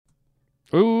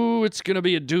Ooh, it's going to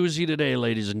be a doozy today,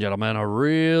 ladies and gentlemen. A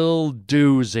real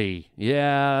doozy.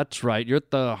 Yeah, that's right. You're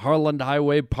at the Harland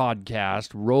Highway podcast,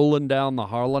 rolling down the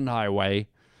Harland Highway.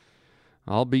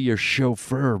 I'll be your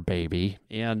chauffeur, baby.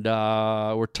 And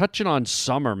we're touching on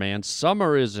summer, man.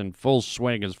 Summer is in full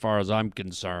swing as far as I'm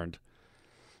concerned.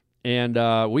 And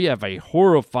we have a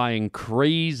horrifying,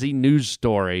 crazy news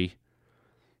story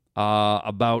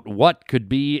about what could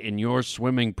be in your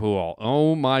swimming pool.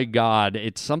 Oh, my God.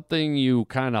 It's something you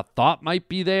kind of thought might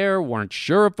be there, weren't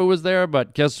sure if it was there,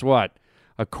 but guess what?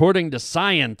 According to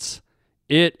science,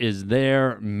 it is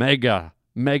there mega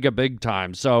big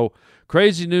time. So,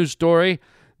 crazy news story.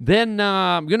 Then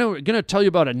I'm gonna tell you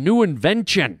about a new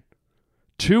invention.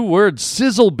 2 words,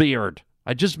 SIZZLE beard.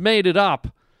 I just made it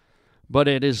up, but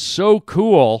it is so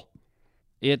cool.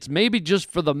 It's maybe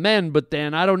just for the men, but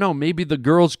then, I don't know, maybe the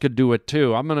girls could do it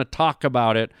too. I'm going to talk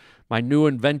about it, my new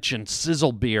invention,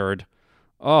 SIZZLE beard.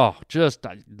 Oh,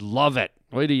 I love it.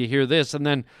 Wait till you hear this. And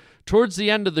then towards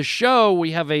the end of the show,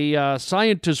 we have a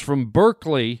scientist from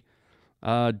Berkeley,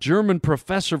 a German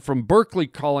professor from Berkeley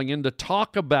calling in to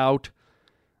talk about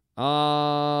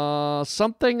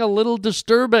something a little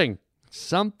disturbing,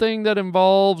 something that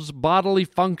involves bodily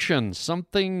functions,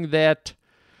 something that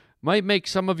might make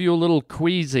some of you a little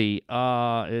queasy.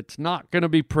 It's not going to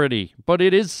be pretty, but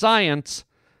it is science.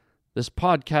 This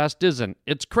podcast isn't.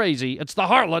 It's crazy. It's the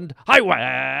Harland Highway.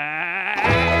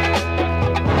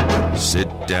 Sit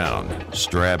down,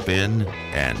 strap in,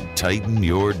 and tighten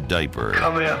your diaper.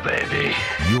 Come here, baby.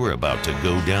 You're about to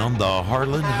go down the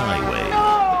Harland Highway.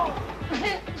 No!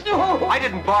 I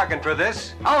didn't bargain for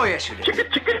this. Oh, yes, you did.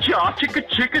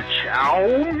 Chicka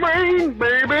chow mein,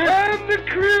 baby. And the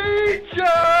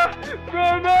creature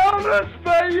from outer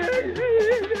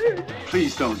space.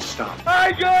 Please don't stop.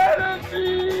 I got a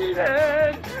mean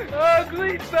and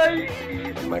ugly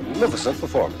face. A magnificent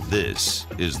performance. This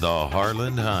is the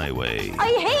Harland Highway. I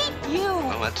hate you!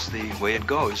 Well, that's the way it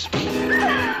goes.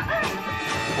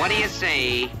 What do you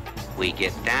say we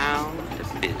get down to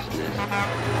business?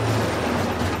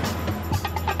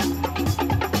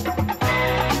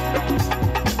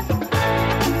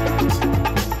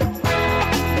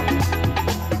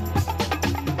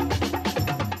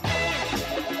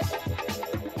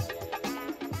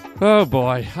 Oh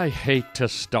boy, I hate to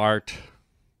start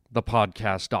the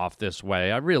podcast off this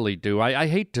way. I really do. I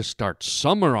hate to start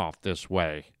summer off this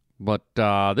way. But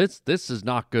this is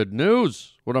not good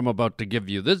news. What I'm about to give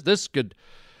you, this could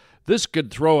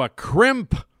throw a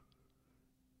crimp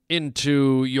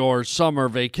into your summer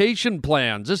vacation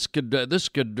plans. This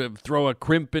could throw a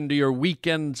crimp into your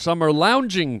weekend summer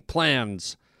lounging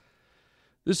plans.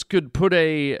 This could put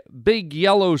a big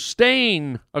yellow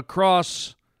stain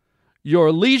across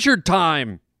your leisure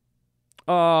time.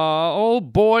 Oh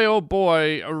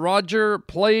boy. Roger,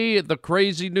 play the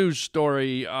crazy news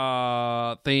story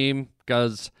theme,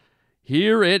 because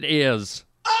here it is.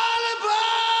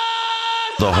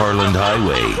 The Harland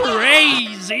Highway.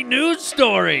 Crazy news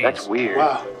story. That's weird.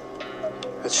 Wow.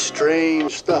 That's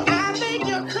strange stuff.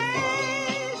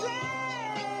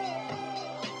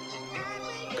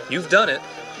 You've done it.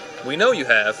 We know you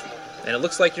have. And it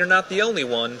looks like you're not the only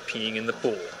one peeing in the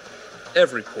pool.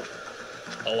 Every pool.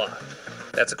 A lot.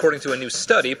 That's according to a new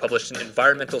study published in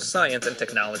Environmental Science and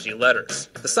Technology Letters.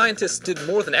 The scientists did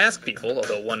more than ask people,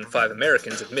 although 1 in 5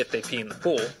 Americans admit they pee in the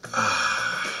pool.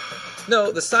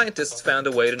 No, the scientists found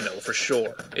a way to know for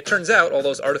sure. It turns out all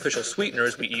those artificial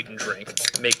sweeteners we eat and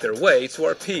drink make their way to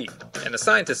our pee, and the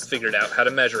scientists figured out how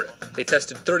to measure it. They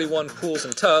tested 31 pools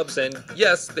and tubs, and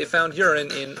yes, they found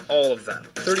urine in all of them.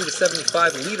 30 to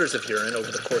 75 liters of urine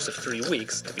over the course of 3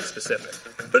 weeks, to be specific.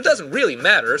 But it doesn't really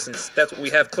matter, since that's what we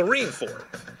have chlorine for,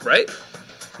 right?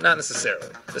 Not necessarily.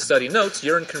 The study notes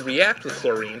urine can react with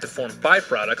chlorine to form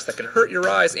byproducts that can hurt your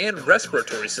eyes and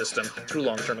respiratory system through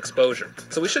long-term exposure.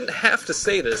 So we shouldn't have to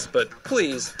say this, but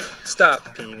please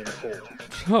stop peeing in the pool.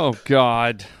 Oh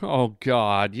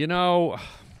God. You know,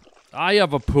 I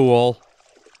have a pool.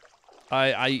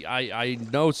 I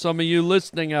know some of you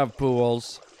listening have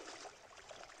pools.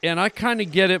 And I kind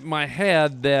of get it in my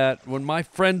head that when my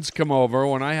friends come over,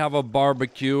 when I have a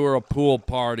barbecue or a pool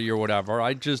party or whatever,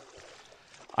 I just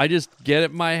get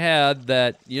it in my head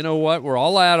that, you know what, we're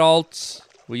all adults.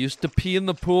 We used to pee in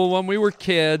the pool when we were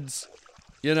kids.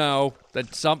 You know,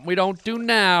 that's something we don't do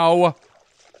now.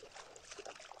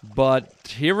 But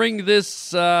hearing this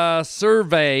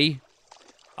survey,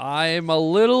 I'm a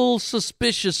little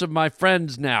suspicious of my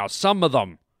friends now, some of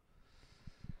them.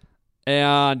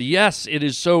 And yes, it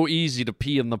is so easy to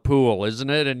pee in the pool, isn't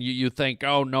it? And you think,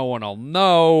 oh, no one will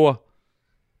know.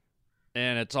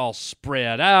 And it's all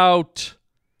spread out.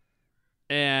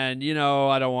 And,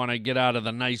 I don't want to get out of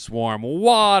the nice warm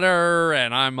water,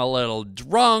 and I'm a little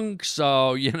drunk,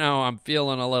 so, I'm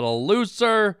feeling a little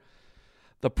looser.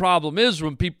 The problem is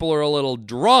when people are a little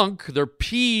drunk, their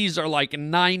pees are like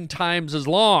 9 times as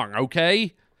long,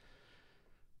 okay?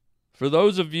 For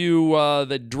those of you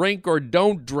that drink or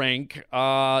don't drink,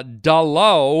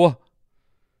 Dalo,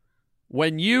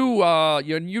 when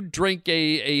you drink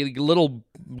a little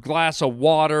glass of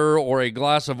water or a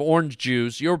glass of orange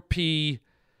juice, your pee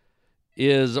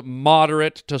is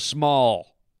moderate to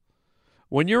small.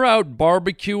 When you're out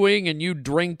barbecuing and you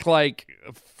drink like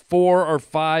 4 or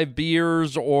 5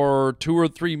 beers or 2 or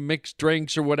 3 mixed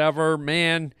drinks or whatever,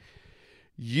 man,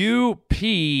 you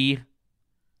pee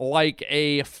like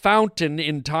a fountain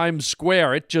in Times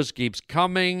Square. It just keeps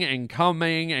coming and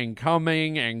coming and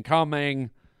coming and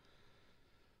coming.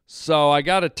 So I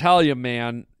got to tell you,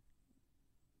 man,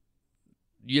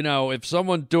 if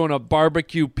someone's doing a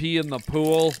barbecue pee in the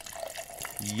pool,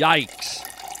 yikes.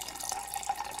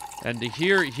 And to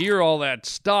hear all that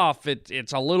stuff,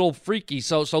 it's a little freaky.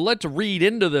 So let's read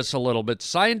into this a little bit.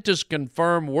 Scientists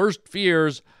confirm worst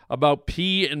fears about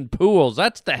pee in pools.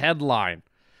 That's the headline.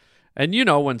 And,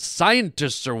 when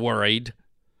scientists are worried,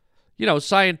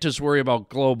 scientists worry about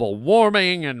global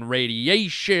warming and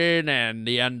radiation and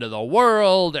the end of the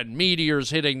world and meteors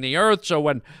hitting the earth. So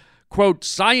when, quote,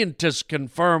 scientists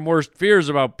confirm worst fears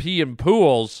about pee in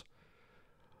pools,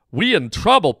 we in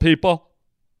trouble, people.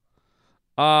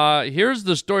 Here's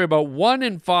the story about 1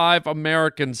 in 5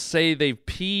 Americans say they've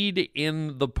peed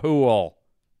in the pool.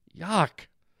 Yuck.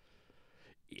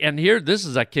 And this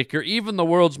is a kicker. Even the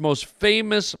world's most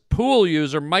famous pool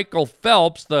user, Michael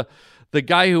Phelps, the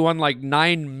guy who won like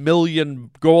 9 million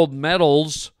gold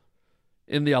medals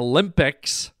in the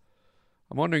Olympics.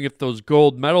 I'm wondering if those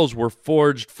gold medals were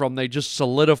forged from they just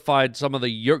solidified some of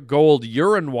the gold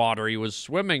urine water he was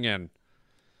swimming in.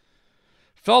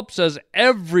 Phelps says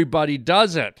everybody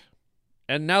does it.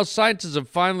 And now scientists have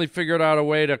finally figured out a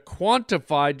way to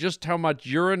quantify just how much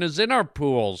urine is in our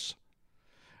pools.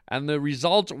 And the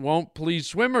results won't please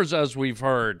swimmers, as we've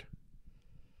heard.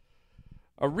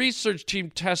 A research team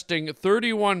testing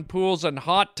 31 pools and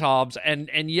hot tubs,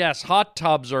 and yes, hot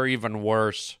tubs are even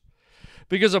worse.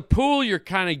 Because a pool you're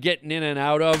kind of getting in and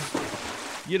out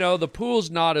of, the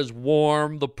pool's not as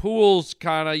warm. The pool's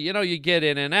kind of, you get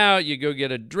in and out, you go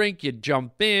get a drink, you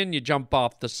jump in, you jump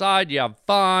off the side, you have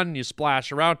fun, you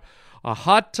splash around. A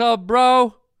hot tub,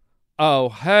 bro? Oh,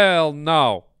 hell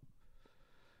no.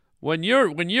 When you're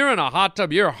in a hot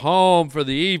tub, you're home for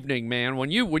the evening, man.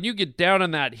 When you get down in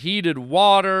that heated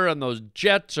water and those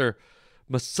jets are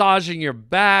massaging your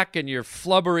back and your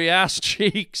flubbery ass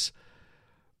cheeks,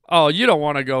 oh, you don't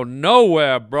want to go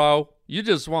nowhere, bro. You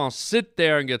just want to sit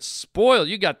there and get spoiled.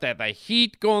 You got the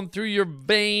heat going through your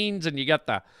veins and you got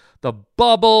the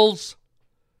bubbles.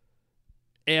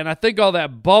 And I think all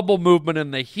that bubble movement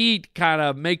and the heat kind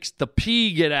of makes the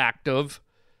pee get active.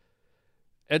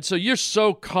 And so you're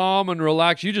so calm and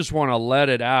relaxed, you just want to let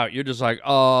it out. You're just like,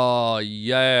 oh,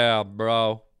 yeah,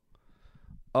 bro.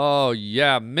 Oh,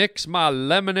 yeah, mix my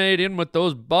lemonade in with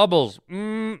those bubbles.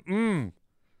 And,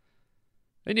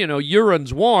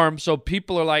 urine's warm, so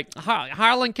people are like,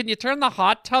 Harlan, can you turn the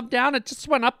hot tub down? It just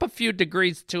went up a few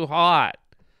degrees too hot.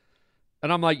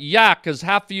 And I'm like, yeah, because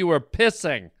half of you are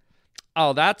pissing.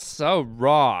 Oh, that's so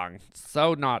wrong.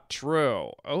 So not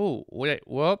true. Oh, wait,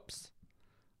 whoops.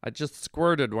 I just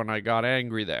squirted when I got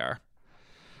angry there.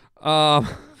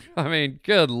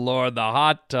 Good Lord, the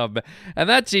hot tub. And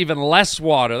that's even less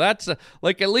water. That's at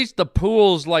least the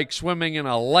pool's like swimming in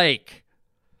a lake.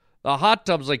 The hot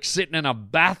tub's like sitting in a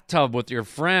bathtub with your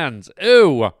friends.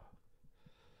 Ew.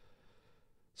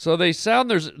 So they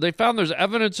found there's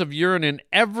evidence of urine in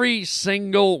every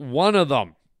single one of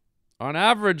them. On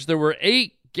average, there were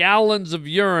 8 gallons of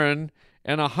urine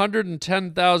in a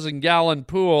 110,000-gallon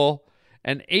pool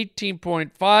and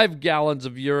 18.5 gallons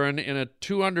of urine in a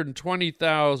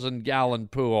 220,000-gallon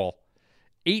pool.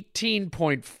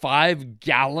 18.5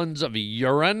 gallons of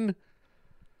urine?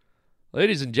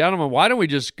 Ladies and gentlemen, why don't we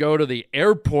just go to the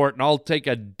airport and I'll take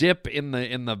a dip in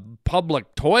the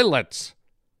public toilets?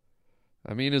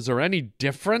 Is there any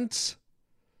difference?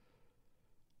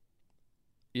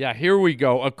 Yeah, here we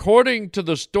go. According to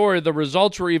the story, the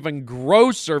results were even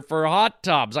grosser for hot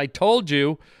tubs. I told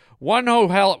you. One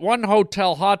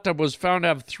hotel hot tub was found to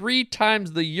have 3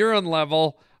 times the urine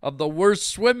level of the worst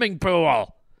swimming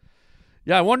pool.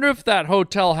 Yeah, I wonder if that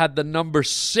hotel had the number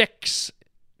 6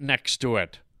 next to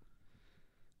it.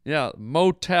 Yeah,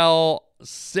 Motel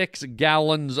 6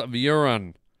 gallons of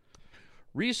urine.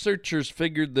 Researchers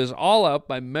figured this all out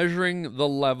by measuring the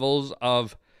levels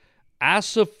of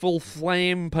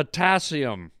Acetylflame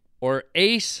potassium, or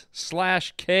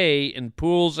ACE/K, in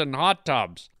pools and hot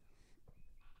tubs.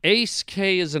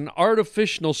 ACE-K is an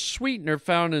artificial sweetener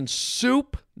found in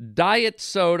soup, diet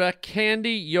soda,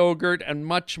 candy, yogurt, and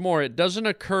much more. It doesn't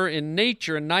occur in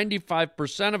nature, and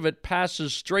 95% of it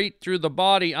passes straight through the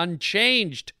body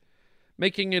unchanged,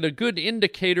 making it a good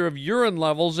indicator of urine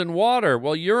levels in water.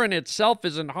 While urine itself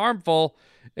isn't harmful,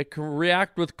 it can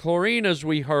react with chlorine, as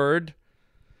we heard,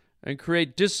 and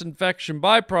create disinfection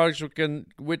byproducts,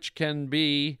 which can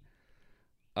be,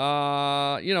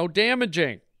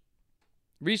 damaging.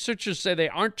 Researchers say they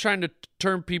aren't trying to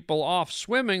turn people off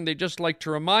swimming. They just like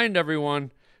to remind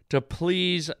everyone to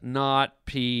please not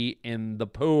pee in the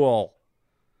pool.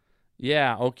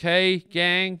 Yeah, okay,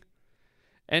 gang?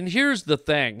 And here's the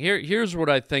thing. Here's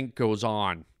what I think goes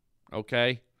on,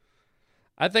 okay?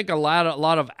 I think a lot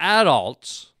of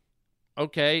adults,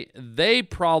 okay, they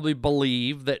probably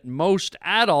believe that most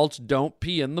adults don't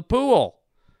pee in the pool.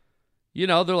 You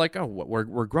know, they're like, oh,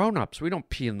 we're grown-ups. We don't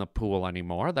pee in the pool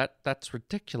anymore. That's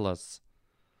ridiculous.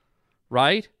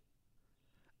 Right?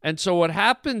 And so what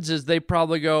happens is they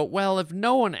probably go, well, if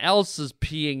no one else is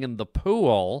peeing in the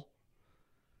pool,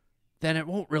 then it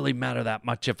won't really matter that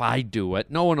much if I do it.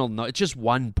 No one will know. It's just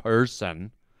one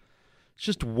person. It's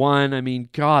just one. I mean,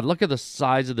 God, look at the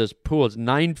size of this pool. It's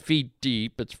 9 feet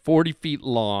deep. It's 40 feet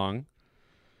long.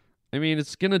 I mean,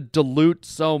 it's going to dilute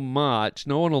so much.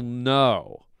 No one will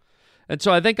know. And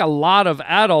so I think a lot of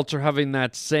adults are having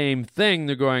that same thing.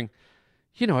 They're going,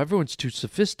 everyone's too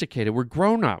sophisticated. We're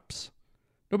grown-ups.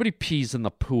 Nobody pees in the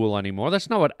pool anymore. That's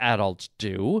not what adults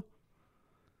do.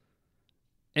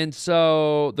 And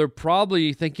so they're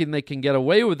probably thinking they can get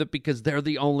away with it because they're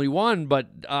the only one.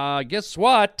 But guess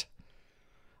what?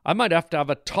 I might have to have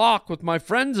a talk with my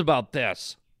friends about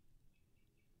this.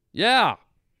 Yeah.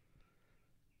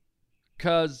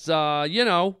 Because,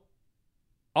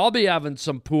 I'll be having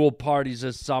some pool parties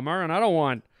this summer, and I don't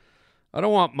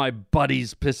want my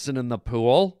buddies pissing in the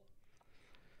pool.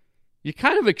 You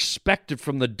kind of expect it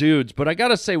from the dudes, but I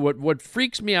gotta say, what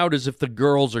freaks me out is if the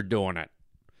girls are doing it.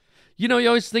 You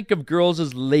always think of girls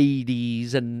as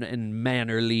ladies and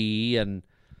mannerly and,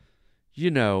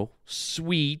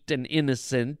 sweet and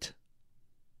innocent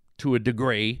to a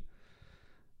degree.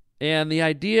 And the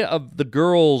idea of the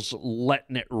girls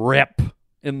letting it rip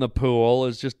in the pool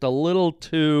is just a little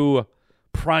too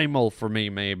primal for me,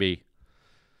 maybe.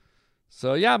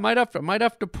 So yeah, I might have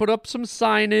to put up some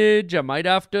signage. I might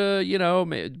have to,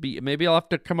 maybe I'll have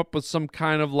to come up with some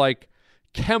kind of like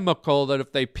chemical that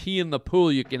if they pee in the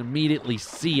pool, you can immediately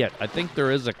see it. I think there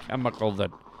is a chemical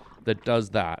that does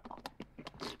that.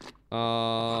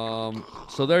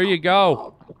 So there you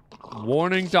go.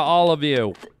 Warning to all of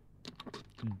you.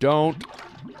 Don't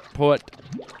put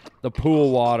the pool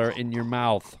water in your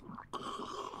mouth.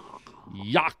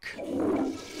 Yuck.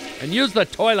 And use the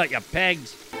toilet, you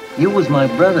pigs. You was my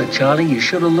brother, Charlie. You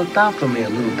should have looked out for me a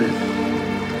little bit.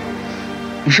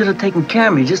 You should have taken care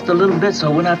of me just a little bit so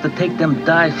I wouldn't have to take them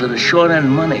dives for the short-end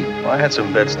money. Well, I had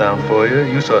some bets down for you.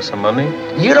 You saw some money.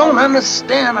 You don't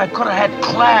understand. I could have had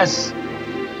class.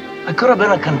 I could have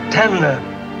been a contender.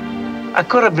 I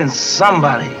could have been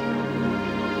somebody.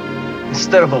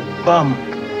 Instead of a bum.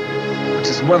 Which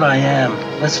is what I am.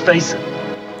 Let's face it.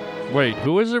 Wait,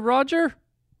 who is it, Roger?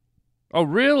 Oh,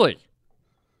 really?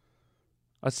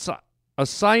 A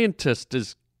scientist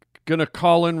is going to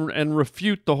call in and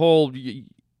refute the whole...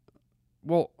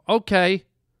 Well, okay.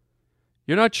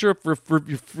 You're not sure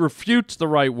if refute's the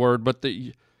right word, but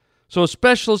so a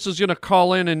specialist is going to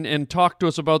call in and talk to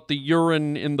us about the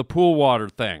urine in the pool water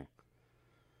thing.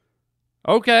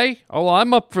 Okay. Oh,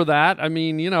 I'm up for that. I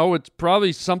mean, it's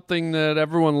probably something that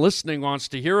everyone listening wants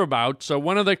to hear about. So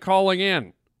when are they calling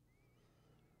in?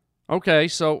 Okay,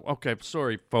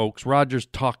 sorry, folks. Roger's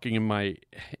talking in my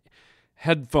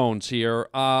headphones here.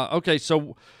 Okay,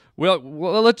 so well,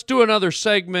 let's do another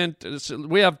segment.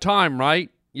 We have time, right?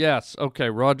 Yes. Okay,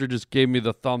 Roger just gave me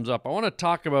the thumbs up. I want to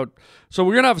talk about... So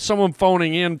we're going to have someone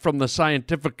phoning in from the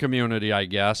scientific community, I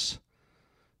guess,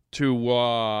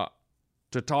 to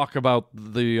talk about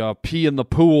the pee in the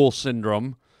pool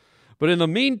syndrome. But in the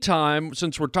meantime,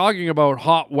 since we're talking about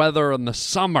hot weather in the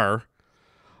summer,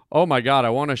 oh my God, I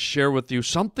want to share with you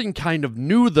something kind of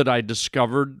new that I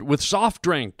discovered with soft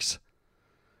drinks.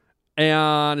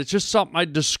 And it's just something I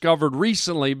discovered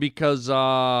recently because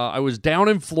I was down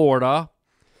in Florida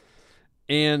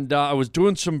and I was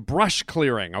doing some brush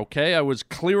clearing, okay? I was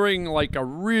clearing like a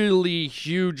really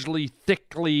hugely,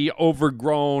 thickly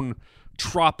overgrown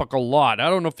tropical lot. I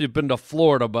don't know if you've been to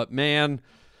Florida, but man,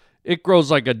 it grows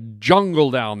like a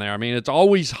jungle down there. I mean, it's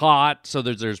always hot, so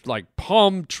there's like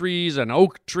palm trees and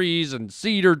oak trees and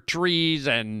cedar trees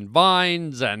and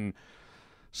vines and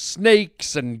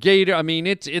snakes and gator. I mean,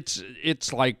 it's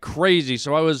like crazy.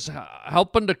 So I was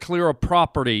helping to clear a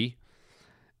property,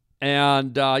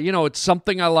 and it's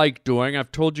something I like doing.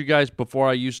 I've told you guys before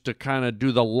I used to kind of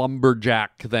do the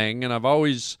lumberjack thing, and I've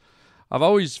always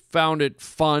found it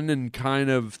fun and kind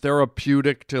of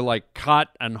therapeutic to like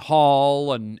cut and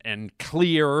haul and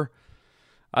clear.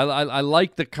 I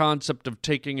like the concept of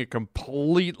taking a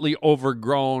completely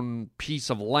overgrown piece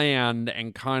of land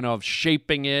and kind of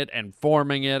shaping it and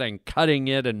forming it and cutting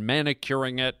it and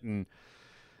manicuring it and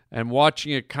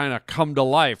watching it kind of come to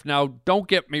life. Now, don't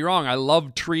get me wrong. I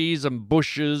love trees and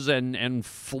bushes and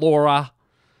flora.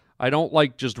 I don't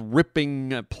like just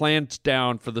ripping plants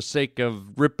down for the sake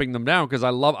of ripping them down, because I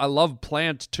love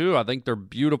plants too. I think they're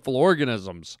beautiful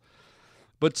organisms.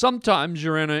 But sometimes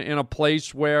you're in a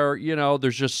place where,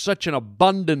 there's just such an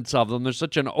abundance of them. There's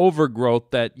such an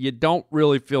overgrowth that you don't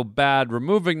really feel bad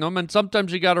removing them. And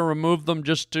sometimes you got to remove them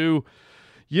just to,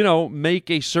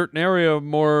 make a certain area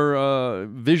more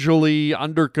visually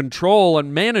under control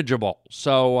and manageable.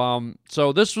 So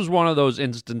this was one of those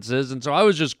instances. And so I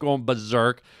was just going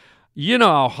berserk. You know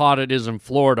how hot it is in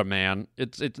Florida, man.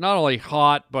 It's not only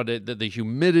hot, but the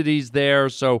humidity's there.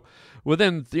 So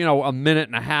within a minute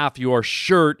and a half, your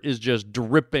shirt is just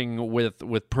dripping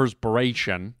with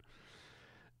perspiration.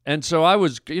 And so I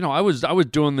was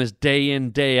doing this day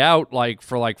in, day out, like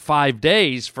for like 5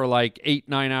 days for like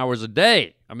 8-9 hours a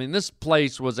day. I mean, this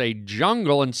place was a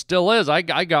jungle and still is. I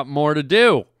got more to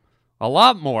do, a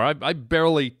lot more. I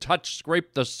barely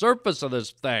scraped the surface of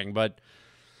this thing, but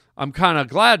I'm kind of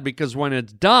glad, because when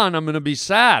it's done, I'm going to be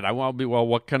sad. I want to be, well,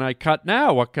 what can I cut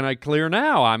now? What can I clear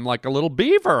now? I'm like a little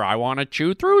beaver. I want to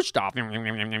chew through stuff. But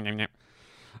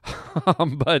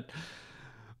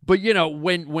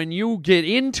when you get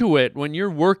into it, when you're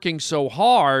working so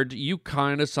hard, you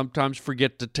kind of sometimes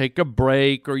forget to take a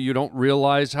break, or you don't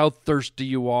realize how thirsty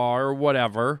you are or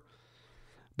whatever.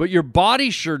 But your body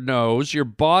sure knows. Your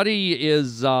body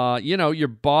is, your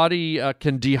body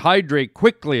can dehydrate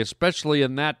quickly, especially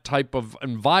in that type of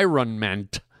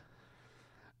environment.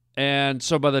 And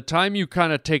so by the time you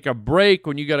kind of take a break,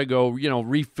 when you got to go,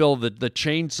 refill the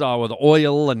chainsaw with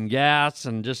oil and gas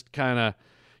and just kind of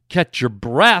catch your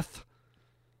breath,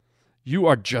 you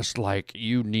are just like,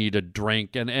 you need a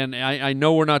drink. And I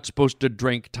know we're not supposed to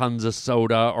drink tons of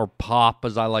soda or pop,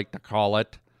 as I like to call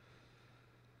it.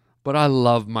 But I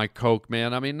love my Coke,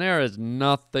 man. I mean, there is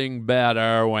nothing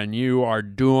better when you are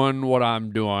doing what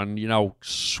I'm doing,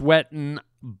 sweating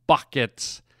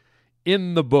buckets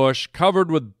in the bush, covered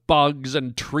with bugs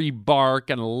and tree bark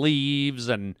and leaves,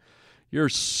 and your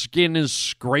skin is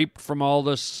scraped from all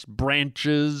the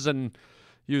branches, and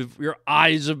your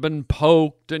eyes have been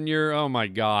poked, and oh my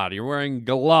God, you're wearing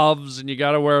gloves, and you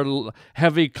got to wear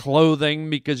heavy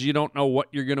clothing because you don't know what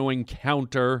you're going to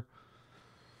encounter.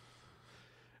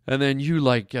 And then you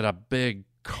get a big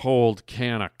cold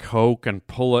can of Coke and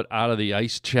pull it out of the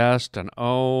ice chest, and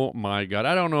oh my God,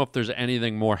 I don't know if there's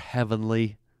anything more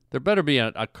heavenly. There better be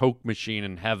a Coke machine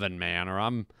in heaven, man, or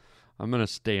I'm gonna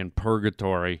stay in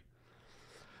purgatory.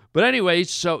 But anyway,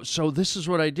 so this is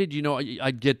what I did.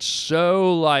 I'd get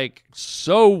so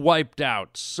wiped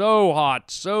out, so hot,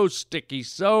 so sticky,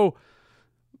 so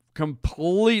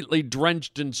completely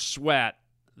drenched in sweat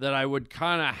that I would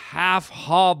kind of half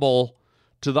hobble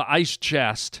to the ice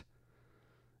chest.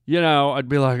 I'd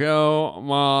be like, oh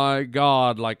my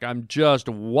God, like I'm just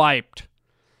wiped.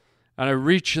 And I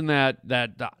reach in that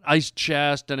ice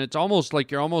chest, and it's almost like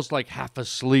you're half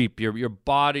asleep. Your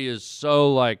body is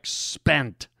so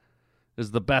spent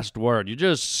is the best word. You're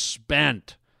just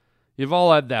spent. You've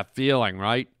all had that feeling,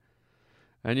 right?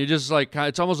 And you just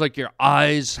it's almost like your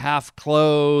eyes half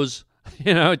close.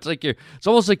 It's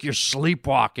almost like you're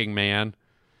sleepwalking, man.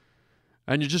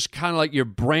 And you're just kind of your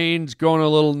brain's going a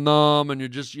little numb, and you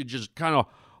just kind of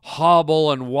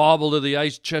hobble and wobble to the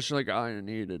ice chest. You're like, I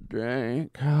need a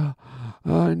drink.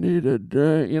 I need a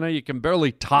drink. You can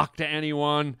barely talk to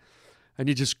anyone. And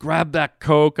you just grab that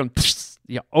Coke and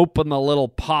you open the little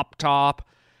pop top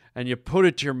and you put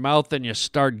it to your mouth and you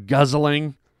start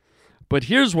guzzling. But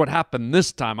here's what happened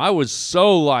this time. I was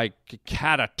so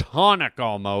catatonic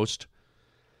almost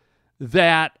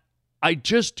that I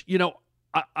just,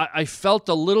 I felt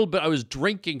a little bit, I was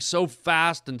drinking so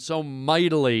fast and so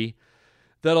mightily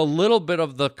that a little bit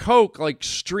of the Coke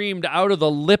streamed out of the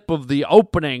lip of the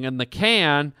opening in the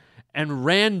can and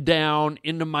ran down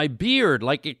into my beard.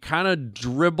 It kind of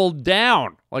dribbled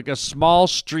down like a small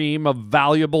stream of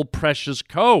valuable, precious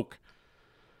Coke.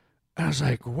 And I was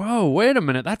like, whoa, wait a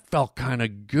minute, that felt kind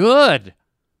of good.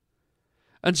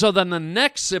 And so then the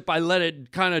next sip, I let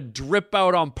it kind of drip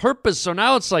out on purpose. So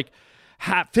now it's like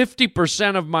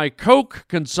 50% of my Coke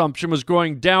consumption was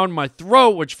going down my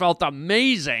throat, which felt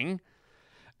amazing.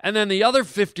 And then the other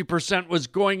 50% was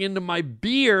going into my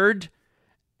beard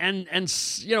and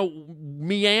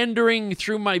meandering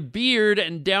through my beard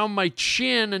and down my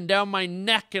chin and down my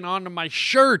neck and onto my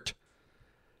shirt.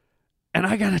 And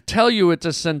I got to tell you, it's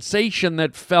a sensation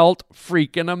that felt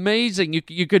freaking amazing.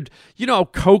 You could,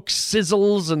 Coke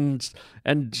sizzles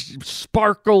and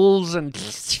sparkles and,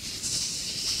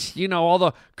 all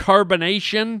the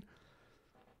carbonation.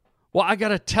 Well, I got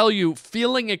to tell you,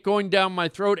 feeling it going down my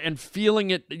throat and feeling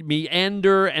it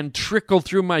meander and trickle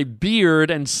through my beard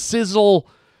and sizzle,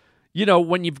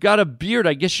 when you've got a beard,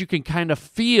 I guess you can kind of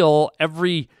feel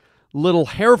every little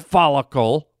hair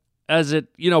follicle as it,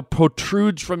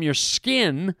 protrudes from your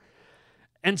skin.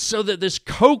 And so that this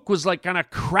Coke was like kind of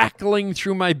crackling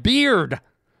through my beard.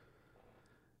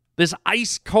 This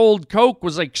ice cold Coke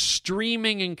was like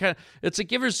streaming and kind of, it's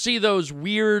like, you ever see those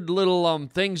weird little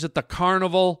things at the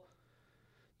carnival?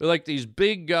 They're like these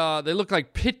big, they look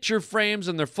like picture frames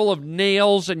and they're full of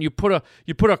nails, and you put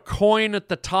a coin at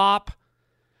the top,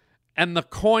 and the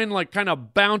coin like kind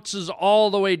of bounces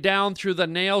all the way down through the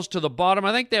nails to the bottom.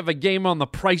 I think they have a game on The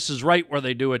Price is Right where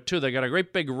they do it too. They got a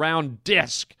great big round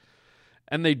disc,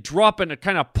 and they drop it and it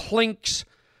kind of plinks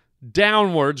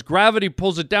downwards. Gravity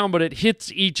pulls it down, but it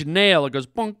hits each nail. It goes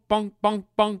bunk, bunk, bunk,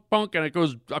 bunk, bunk, and it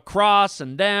goes across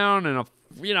and down and,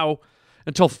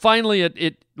 until finally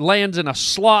it lands in a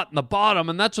slot in the bottom,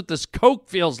 and that's what this Coke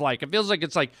feels like. It feels like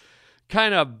it's like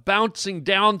kind of bouncing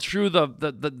down through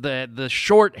the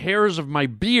short hairs of my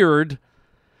beard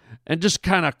and just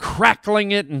kind of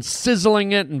crackling it and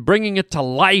sizzling it and bringing it to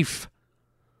life.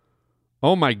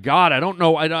 Oh my God, I don't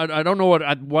know. I don't know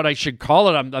what I should call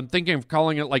it. I'm thinking of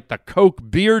calling it like the Coke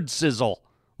beard sizzle,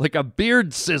 like a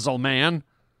beard sizzle, man.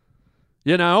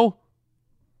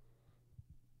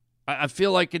 I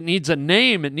feel like it needs a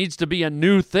name. It needs to be a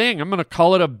new thing. I'm going to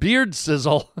call it a beard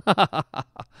sizzle.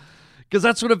 Because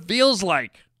that's what it feels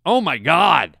like. Oh my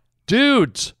God.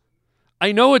 Dudes.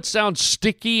 I know it sounds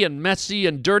sticky and messy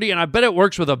and dirty, and I bet it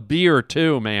works with a beer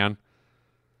too, man.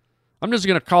 I'm just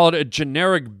going to call it a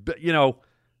generic,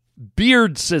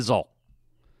 beard sizzle.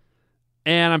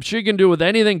 And I'm sure you can do it with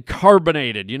anything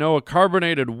carbonated. A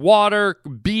carbonated water,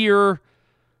 beer,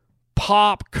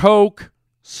 pop, Coke,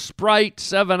 Sprite,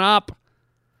 7-Up.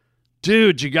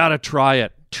 Dude, you got to try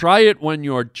it. Try it when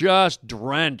you're just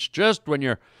drenched, just when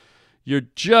you're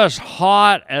just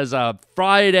hot as a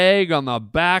fried egg on the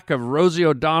back of Rosie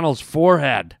O'Donnell's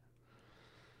forehead.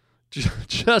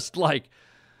 Just like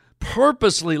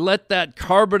purposely let that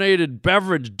carbonated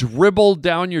beverage dribble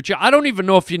down your chin. I don't even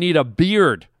know if you need a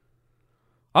beard.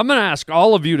 I'm going to ask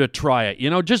all of you to try it.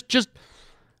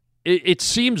 It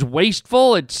seems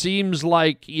wasteful. It seems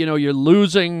like, you're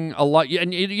losing a lot.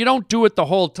 And you don't do it the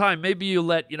whole time. Maybe you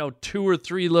let, 2 or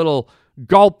 3 little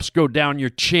gulps go down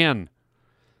your chin.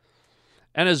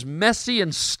 And as messy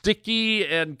and sticky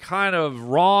and kind of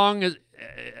wrong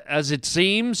as it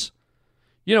seems,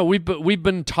 we've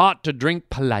been taught to drink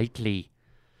politely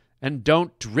and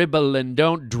don't dribble and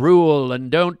don't drool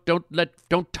and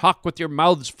don't talk with your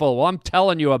mouths full. Well, I'm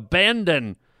telling you,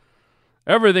 abandon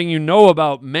everything you know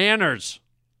about manners.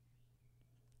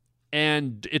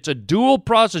 And it's a dual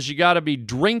process. You got to be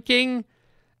drinking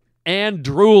and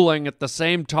drooling at the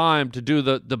same time to do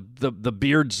the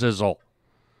beard sizzle.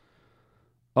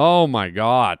 Oh my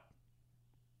God.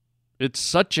 It's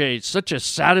such a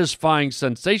satisfying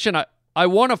sensation. I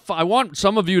want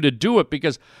some of you to do it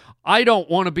because I don't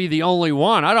want to be the only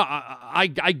one. I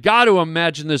got to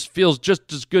imagine this feels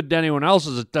just as good to anyone else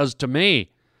as it does to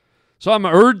me. So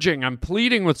I'm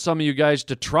pleading with some of you guys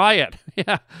to try it.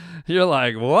 Yeah. You're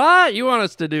like, what? You want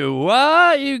us to do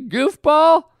what, you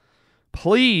goofball?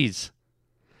 Please.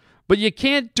 But you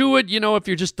can't do it, if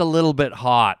you're just a little bit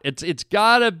hot. It's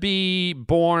got to be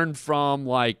born from,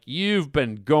 like, you've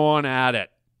been going at it.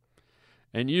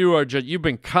 And you've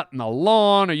been cutting the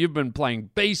lawn, or you've been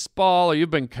playing baseball, or you've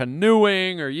been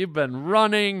canoeing, or you've been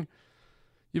running.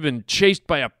 You've been chased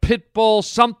by a pit bull,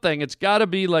 something. It's got to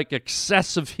be like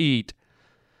excessive heat.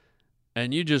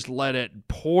 And you just let it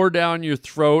pour down your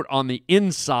throat on the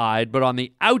inside, but on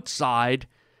the outside,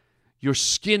 your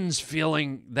skin's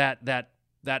feeling that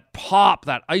pop,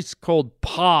 that ice cold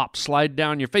pop slide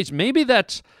down your face. Maybe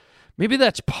that's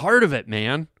part of it,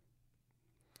 man.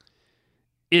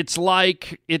 It's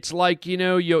like your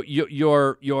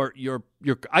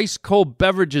ice cold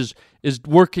beverage is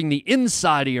working the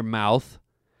inside of your mouth,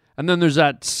 and then there's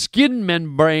that skin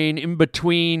membrane in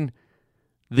between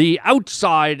the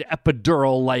outside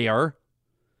epidural layer.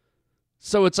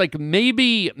 So it's like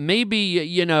maybe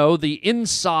the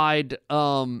inside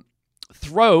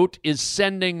throat is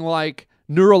sending like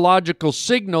neurological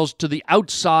signals to the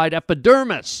outside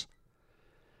epidermis.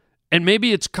 And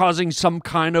maybe it's causing some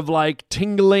kind of like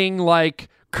tingling, like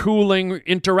cooling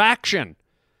interaction.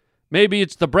 Maybe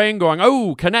it's the brain going,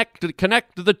 oh, connect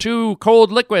the two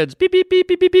cold liquids. Beep, beep, beep,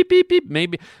 beep, beep, beep, beep, beep.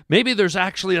 Maybe there's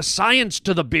actually a science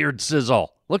to the beard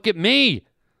sizzle. Look at me.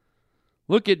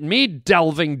 Look at me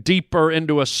delving deeper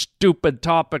into a stupid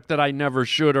topic that I never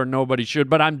should or nobody should,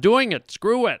 but I'm doing it.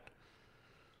 Screw it.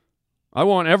 I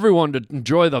want everyone to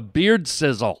enjoy the beard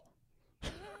sizzle.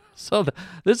 So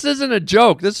this isn't a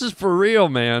joke. This is for real,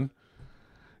 man.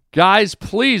 Guys,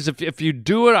 please, if you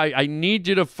do it, I need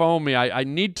you to phone me. I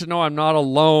need to know I'm not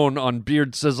alone on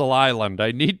Beard Sizzle Island.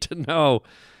 I need to know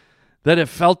that it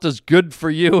felt as good for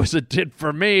you as it did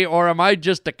for me, or am I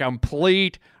just a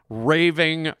complete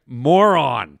raving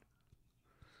moron?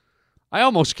 I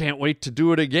almost can't wait to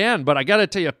do it again, but I got to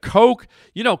tell you, Coke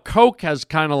has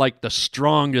kind of like the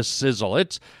strongest sizzle.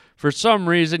 It's, for some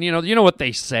reason, you know what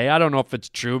they say. I don't know if it's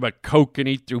true, but Coke can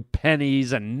eat through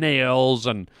pennies and nails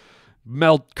and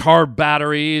melt car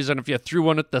batteries, and if you threw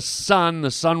one at the sun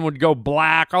would go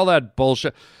black, all that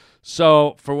bullshit.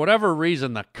 So, for whatever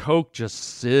reason, the Coke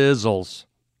just sizzles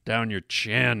down your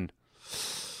chin.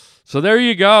 So there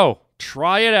you go.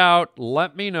 Try it out.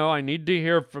 Let me know. I need to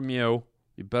hear from you.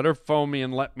 You better phone me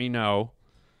and let me know.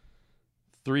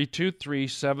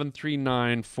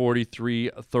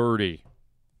 323-739-4330.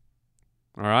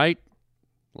 All right?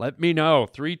 Let me know.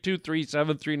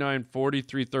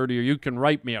 323-739-4330, or you can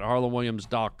write me at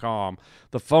harlandwilliams.com.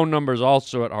 The phone number is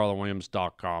also at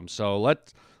harlandwilliams.com. So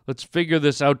let's figure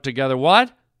this out together.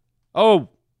 What? Oh,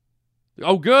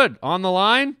 good. On the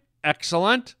line?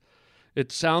 Excellent.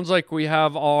 It sounds like we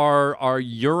have our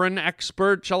urine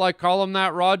expert, shall I call him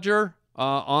that, Roger,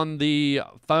 on the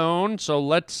phone. So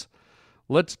let's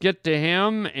get to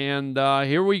him, and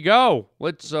here we go.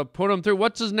 Let's put him through.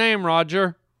 What's his name,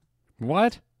 Roger?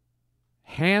 What?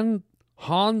 Hans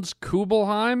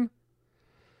Kubelheim?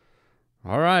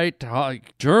 All right,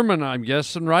 German, I'm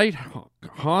guessing, right?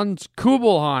 Hans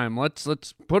Kubelheim.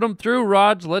 Let's put him through,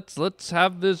 Raj. Let's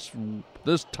have this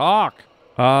talk.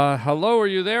 Hello, are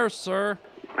you there, sir?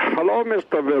 Hello,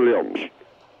 Mr. Williams.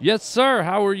 Yes, sir.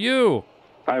 How are you?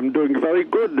 I'm doing very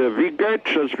good. Wie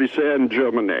geht's, as we say in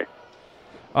Germany?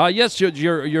 Yes,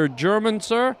 you're German,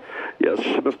 sir? Yes,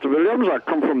 Mr. Williams. I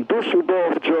come from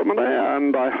Düsseldorf, Germany,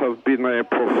 and I have been a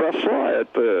professor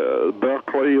at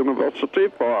Berkeley University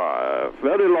for a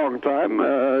very long time,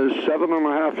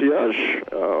 7.5 years,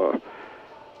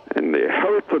 in the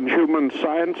health and human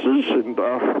sciences, and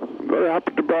I'm very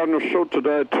happy to be on your show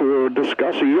today to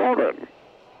discuss urine.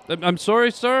 I'm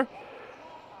sorry, sir?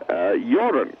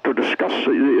 Urine, to discuss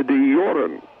the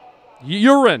urine.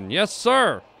 Urine, yes,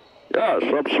 sir. Yes,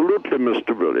 absolutely,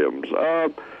 Mr. Williams.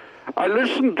 I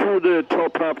listened to the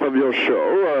top half of your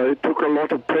show. It took a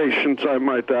lot of patience, I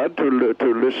might add, to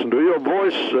listen to your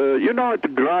voice.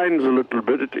 It grinds a little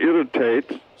bit. It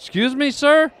irritates. Excuse me,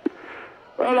 sir?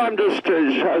 Well, I'm just,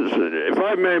 if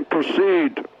I may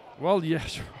proceed. Well,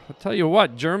 yes, I'll tell you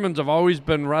what, Germans have always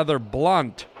been rather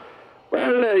blunt.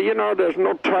 Well, there's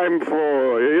no time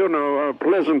for,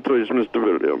 pleasantries, Mr.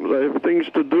 Williams. I have things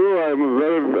to do. I'm a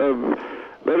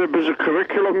very busy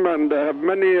curriculum, and I have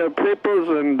many papers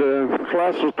and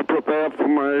classes to prepare for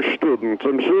my students.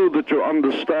 I'm sure that you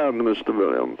understand, Mr.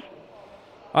 Williams.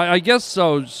 I guess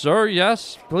so, sir.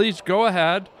 Yes, please go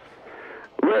ahead.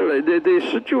 Well, the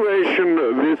situation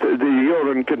with the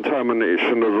urine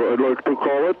contamination, as I like to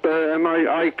call it, and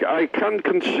I can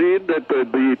concede that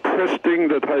the testing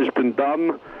that has been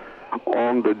done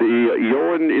on the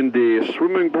urine in the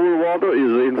swimming pool water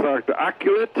is in fact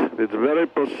accurate. It's very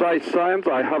precise science.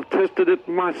 I have tested it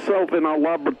myself in our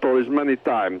laboratories many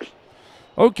times.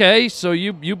 Okay, so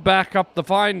you back up the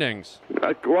findings.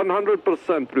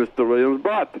 100%, Mr. Williams,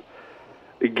 but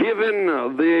given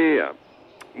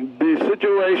the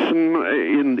situation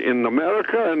in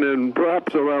America and in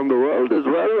perhaps around the world as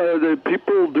well, the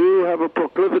people do have a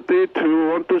proclivity to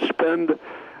want to spend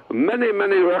many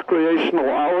recreational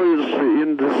hours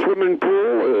in the swimming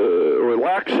pool,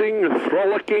 relaxing,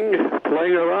 frolicking,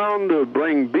 playing around,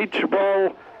 playing beach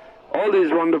ball, all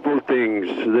these wonderful things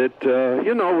that,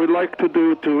 we like to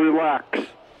do to relax.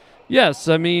 Yes,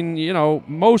 I mean,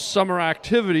 most summer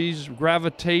activities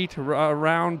gravitate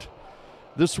around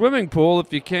the swimming pool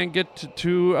if you can't get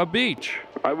to a beach.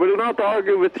 I will not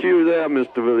argue with you there,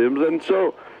 Mr. Williams. And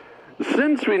so,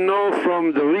 since we know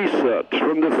from the research,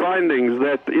 from the findings,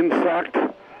 that in fact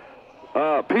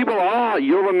people are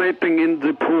urinating in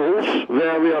the pools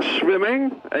where we are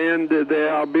swimming, and they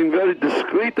are being very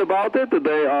discreet about it.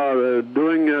 They are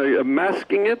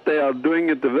masking it. They are doing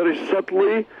it very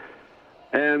subtly.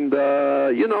 And,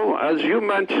 as you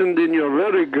mentioned in your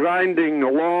very grinding,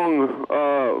 long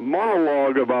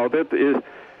monologue about it, is,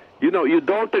 you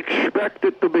don't expect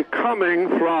it to be coming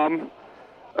from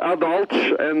adults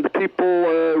and people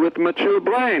with mature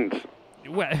brains.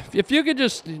 Well, if you could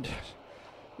just...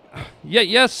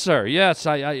 yes, sir. Yes,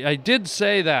 I did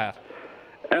say that.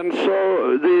 And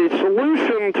so the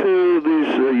solution to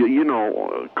these,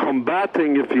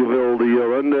 combating, if you will, the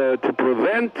urine, to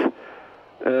prevent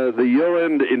the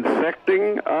urine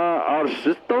infecting our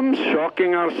systems,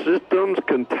 shocking our systems,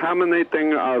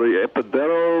 contaminating our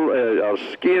epidural, our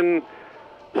skin,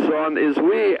 so on, is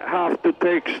we have to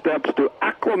take steps to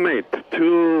acclimate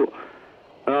to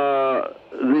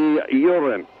the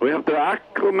urine. We have to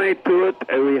acclimate to it,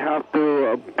 and we have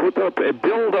to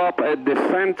build up a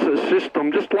defense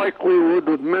system, just like we would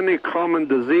with many common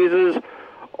diseases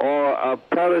or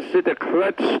parasitic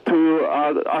threats to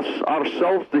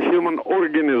ourselves, the human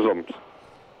organisms.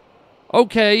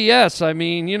 Okay, yes. I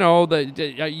mean,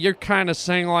 you're kind of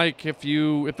saying like if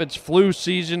it's flu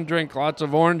season, drink lots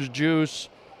of orange juice,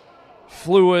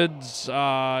 fluids,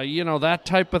 that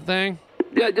type of thing.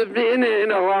 Yeah,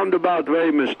 in a roundabout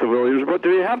way, Mr. Williams, but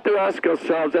we have to ask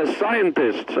ourselves as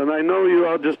scientists, and I know you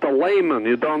are just a layman,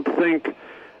 you don't think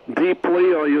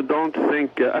deeply or you don't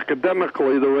think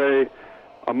academically the way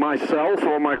myself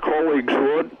or my colleagues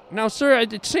would. Now, sir,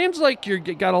 it seems like you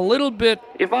got a little bit...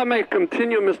 If I may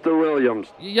continue, Mr. Williams.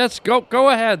 Yes, go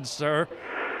ahead, sir.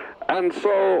 And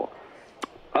so,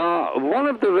 one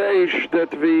of the ways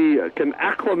that we can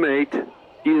acclimate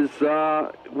is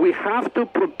we have to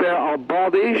prepare our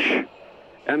bodies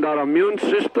and our immune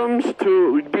systems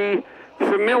to be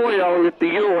familiar with the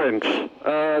urines,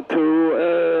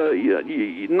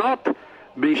 to not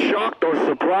be shocked or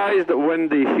surprised when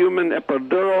the human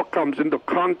epidural comes into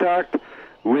contact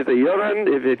with the urine.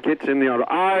 If it gets in your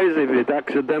eyes, if it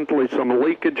accidentally, some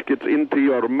leakage gets into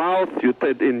your mouth, you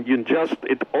ingest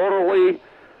it orally,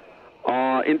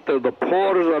 into the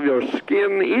pores of your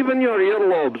skin, even your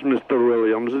earlobes, Mr.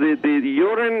 Williams. The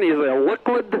urine is a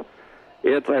liquid,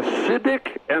 it's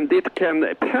acidic, and it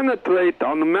can penetrate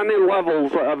on many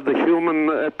levels of the human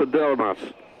epidermis.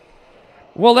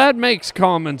 Well, that makes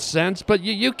common sense, but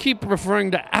you keep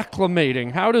referring to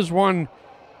acclimating. How does one,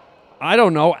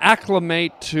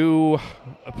 acclimate to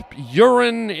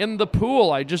urine in the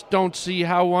pool? I just don't see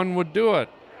how one would do it.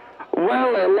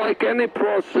 Well, like any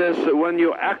process, when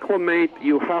you acclimate,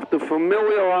 you have to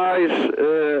familiarize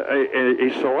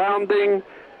a surrounding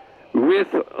with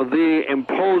the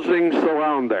imposing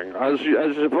surrounding. As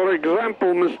for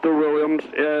example, Mr. Williams,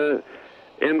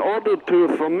 in order to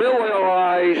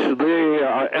familiarize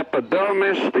the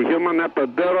epidermis, the human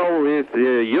epidural, with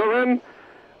urine,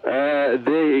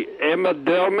 the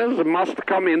epidermis must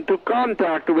come into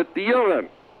contact with the urine.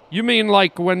 You mean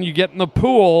like when you get in the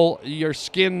pool, your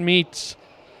skin meets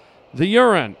the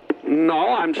urine?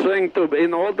 No, I'm saying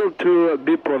in order to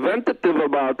be preventative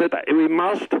about it, we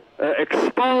must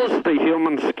expose the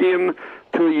human skin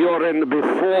to urine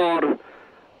before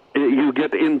you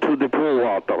get into the pool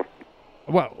water.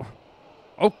 Well,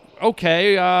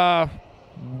 okay,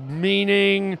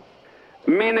 meaning...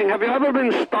 Meaning, have you ever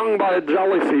been stung by a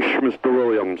jellyfish, Mr.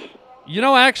 Williams?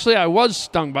 Actually, I was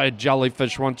stung by a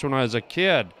jellyfish once when I was a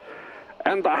kid.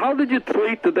 And how did you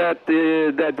treat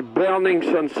that burning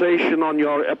sensation on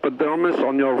your epidermis,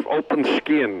 on your open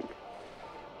skin?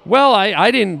 Well, I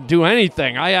didn't do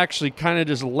anything. I actually kind of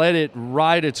just let it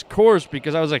ride its course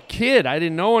because I was a kid. I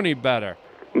didn't know any better.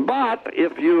 But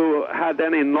if you had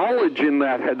any knowledge in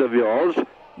that head of yours...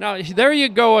 Now, there you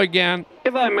go again.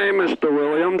 If I may, Mr.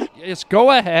 Williams. Yes, go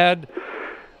ahead.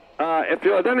 If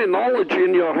you had any knowledge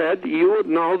in your head, you would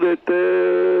know that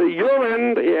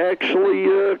urine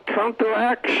actually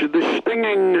counteracts the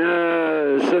stinging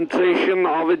sensation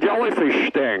of a jellyfish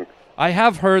sting. I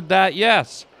have heard that,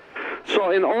 yes.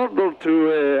 So in order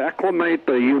to acclimate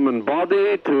the human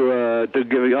body, to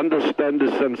understand the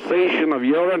sensation of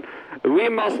urine, we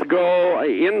must go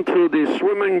into the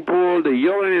swimming pool, the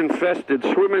urine-infested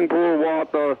swimming pool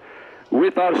water,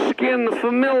 with our skin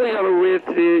familiar with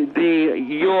the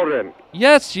urine.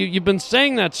 Yes, you've been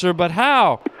saying that, sir, but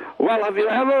how? Well, have you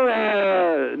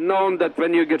ever known that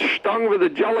when you get stung with a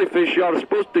jellyfish, you're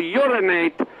supposed to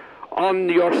urinate on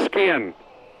your skin?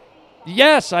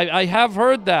 Yes, I have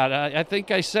heard that. I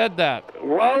think I said that.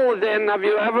 Well, then, have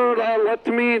you ever, let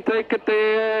me take it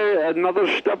another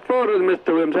step further, Mr.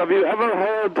 Williams. Have you ever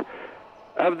heard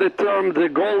of the term the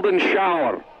golden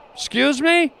shower? Excuse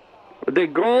me? The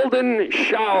golden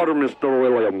shower, Mr.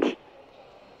 Williams.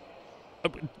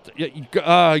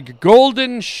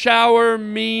 Golden shower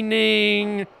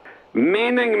meaning...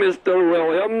 Meaning, Mr.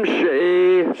 Williams,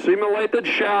 a simulated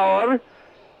shower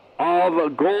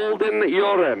of golden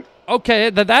urine. Okay,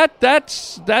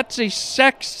 that's a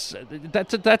sex...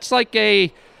 That's like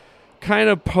a kind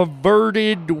of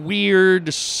perverted,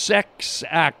 weird sex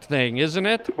act thing, isn't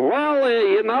it? Well,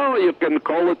 you can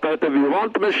call it that if you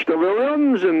want, Mr.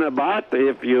 Williams, but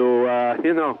if you,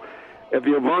 if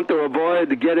you want to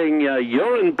avoid getting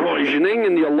urine poisoning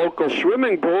in your local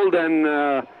swimming pool,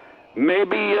 then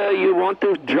maybe you want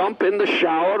to jump in the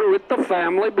shower with the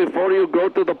family before you go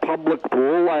to the public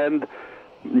pool and,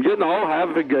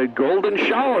 have a golden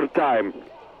shower time.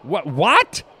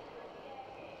 What?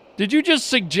 Did you just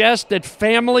suggest that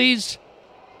families...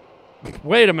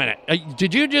 Wait a minute.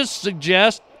 Did you just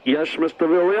suggest... Yes, Mr.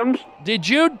 Williams? Did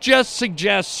you just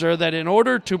suggest, sir, that in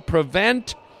order to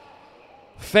prevent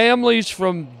families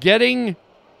from getting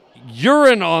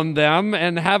urine on them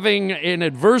and having an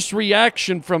adverse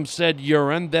reaction from said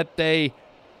urine, that they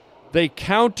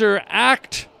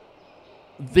counteract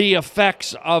the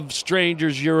effects of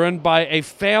strangers' urine by a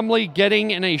family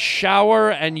getting in a shower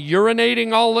and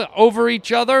urinating all over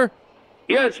each other?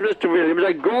 Yes, Mr. Williams,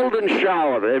 a golden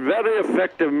shower, a very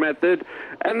effective method,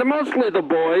 and mostly the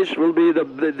boys will be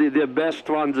the best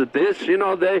ones at this.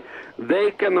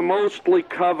 They can mostly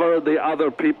cover the other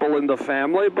people in the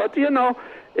family, but,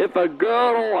 if a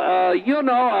girl,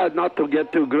 not to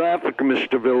get too graphic,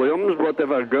 Mr. Williams, but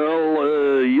if a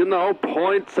girl,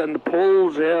 points and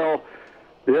pulls her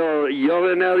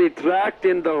urinary tract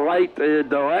in the right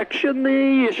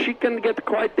direction, she can get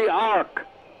quite the arc.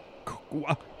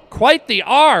 Quite the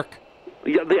arc?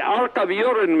 Yeah, the arc of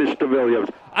urine, Mr. Williams.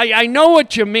 I know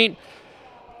what you mean.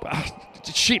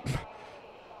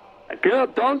 Girl,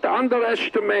 don't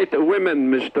underestimate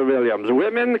women, Mr. Williams.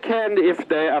 Women can, if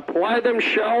they apply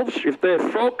themselves, if they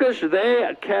focus,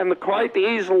 they can quite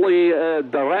easily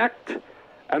direct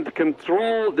and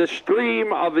control the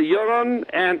stream of urine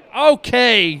and...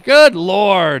 Okay, good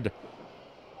Lord.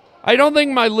 I don't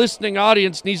think my listening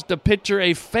audience needs to picture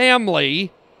a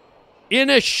family in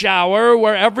a shower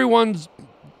where everyone's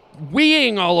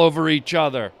weeing all over each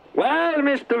other. Well,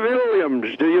 Mr.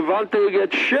 Williams, do you want to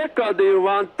get sick or do you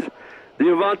want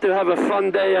to have a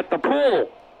fun day at the pool?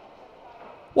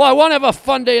 Well, I want to have a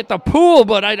fun day at the pool,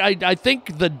 but I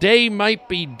think the day might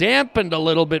be dampened a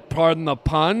little bit, pardon the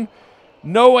pun,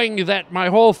 knowing that my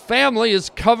whole family is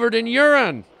covered in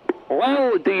urine.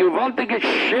 Well, do you want to get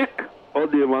sick, or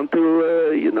do you want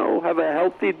to, have a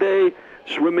healthy day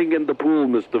swimming in the pool,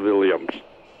 Mr. Williams?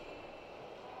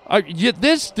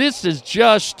 This is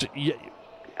just...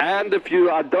 And if you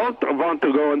don't want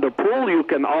to go in the pool, you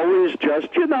can always just,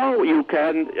 you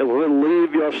can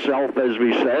relieve yourself, as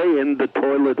we say, in the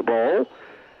toilet bowl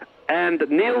and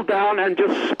kneel down and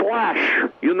just splash.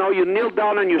 You kneel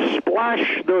down and you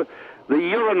splash the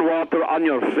urine water on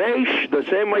your face the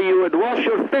same way you would wash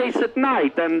your face at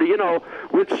night and,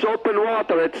 with soap and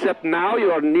water, except now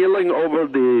you are kneeling over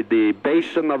the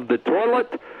basin of the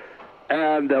toilet.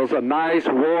 And there's a nice,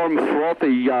 warm,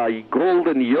 frothy,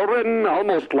 golden urine,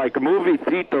 almost like movie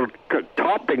theater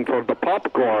topping for the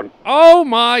popcorn. Oh,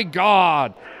 my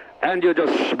God. And you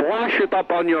just splash it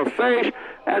up on your face,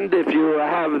 and if you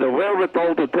have the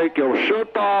wherewithal to take your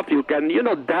shirt off, you can,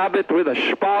 dab it with a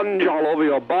sponge all over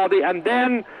your body. And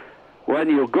then when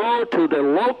you go to the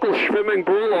local swimming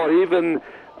pool or even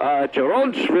at your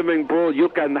own swimming pool, you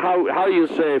can, how you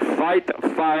say, fight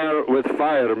fire with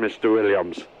fire, Mr.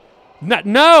 Williams.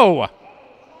 No,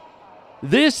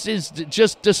 this is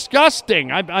just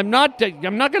disgusting. I'm not going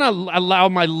to allow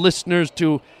my listeners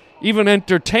to even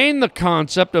entertain the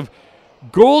concept of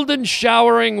golden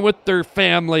showering with their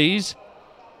families,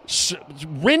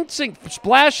 splashing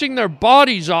their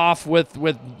bodies off with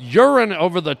urine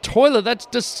over the toilet. That's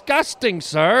disgusting,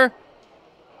 sir.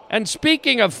 And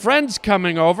speaking of friends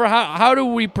coming over, how do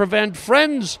we prevent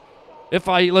friends if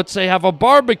I, let's say, have a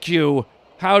barbecue?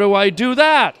 How do I do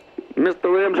that?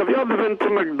 Mr. Williams, have you ever been to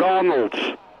McDonald's?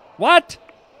 What?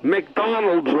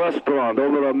 McDonald's restaurant,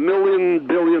 over 1 million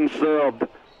billion served.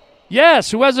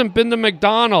 Yes, who hasn't been to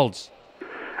McDonald's?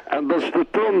 And does the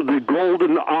term the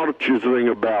Golden Arches ring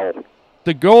a bell?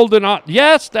 The Golden Arches.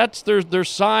 Yes, that's their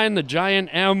sign, the giant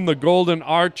M, the Golden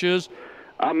Arches.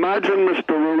 Imagine, Mr.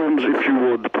 Williams, if you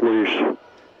would, please.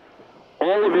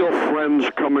 All of your friends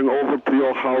coming over to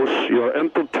your house, you're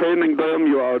entertaining them,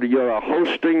 you're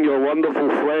hosting your wonderful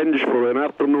friends for an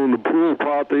afternoon pool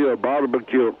party or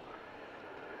barbecue.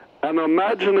 And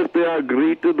imagine if they are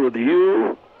greeted with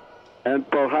you and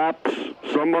perhaps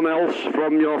someone else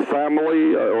from your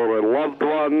family or a loved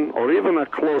one or even a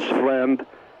close friend.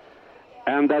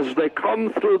 And as they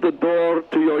come through the door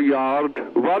to your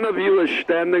yard, one of you is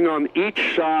standing on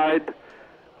each side,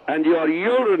 and you are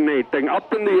urinating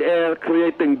up in the air,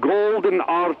 creating golden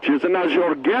arches. And as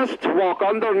your guests walk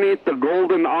underneath the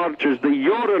golden arches, the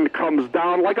urine comes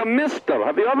down like a mister.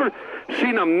 Have you ever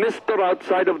seen a mister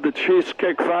outside of the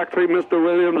Cheesecake Factory, Mr.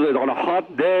 Williams? On a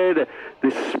hot day,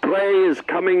 the spray is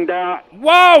coming down.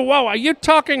 Whoa, are you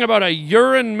talking about a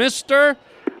urine mister?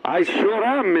 I sure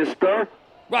am, mister.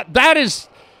 Well, that is...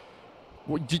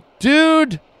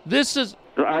 Dude, this is...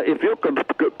 If you could,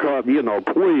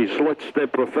 please, let's stay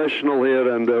professional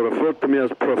here and refer to me as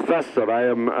Professor. I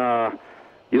am,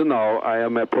 I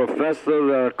am a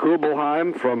Professor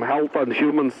Kubelheim from Health and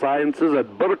Human Sciences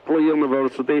at Berkeley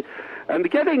University. And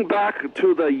getting back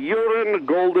to the urine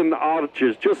golden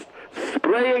arches, just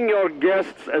spraying your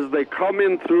guests as they come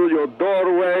in through your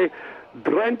doorway,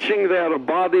 drenching their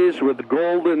bodies with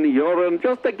golden urine,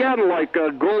 just again like a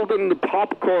golden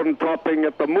popcorn topping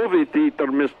at the movie theater,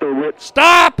 Mr. Witt.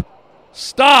 Stop!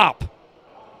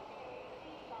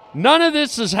 None of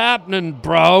this is happening,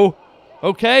 bro.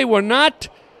 Okay, we're not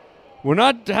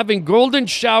having golden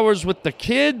showers with the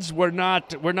kids. We're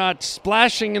not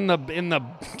splashing in the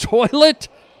toilet,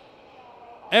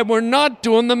 and we're not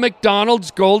doing the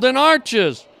McDonald's golden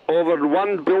arches. Over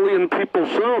 1 billion people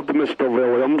served, Mr.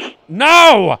 Williams.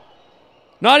 No!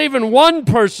 Not even one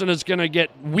person is going to get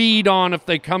weed on if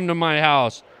they come to my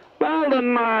house. Well,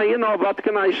 then, what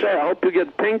can I say? I hope you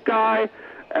get pink eye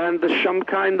and some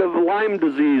kind of Lyme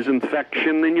disease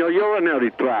infection in your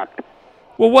urinary tract.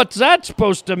 Well, what's that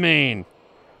supposed to mean?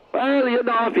 Well,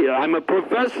 I'm a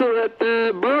professor at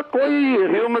Berkeley,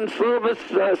 Human Service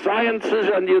Sciences,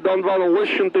 and you don't want to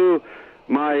listen to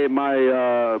my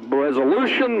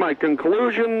resolution, my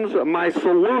conclusions, my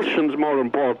solutions, more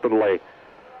importantly.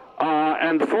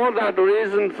 And for that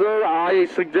reason, sir, I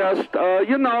suggest,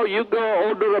 you go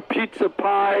order a pizza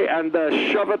pie and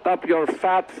shove it up your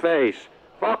fat face.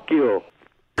 Fuck you.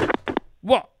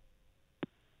 What?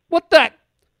 What the?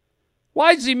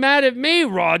 Why is he mad at me,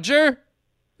 Roger?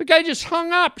 The guy just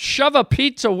hung up. Shove a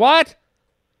pizza what?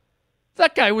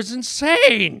 That guy was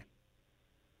insane.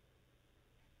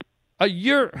 Oh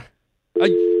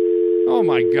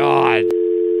my God.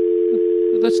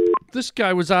 This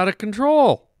guy was out of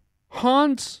control.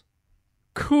 Hans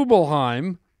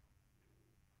Kubelheim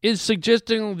is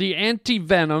suggesting the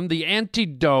anti-venom, the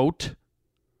antidote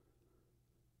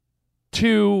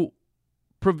to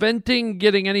preventing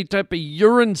getting any type of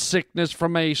urine sickness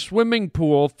from a swimming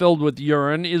pool filled with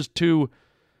urine is to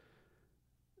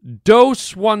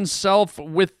dose oneself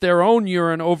with their own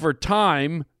urine over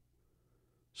time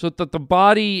so that the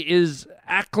body is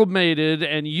acclimated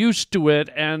and used to it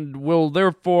and will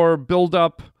therefore build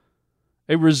up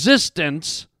a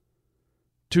resistance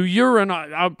to urine.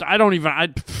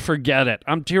 I forget it.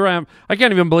 I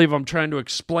can't even believe I'm trying to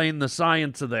explain the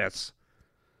science of this.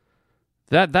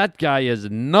 That guy is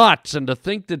nuts. And to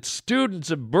think that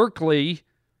students at Berkeley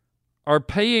are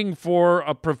paying for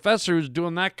a professor who's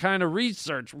doing that kind of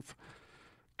research.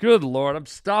 Good Lord, I'm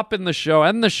stopping the show.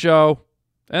 End the show.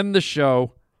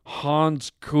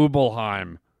 Hans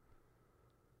Kubelheim.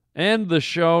 End the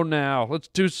show now. Let's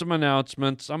do some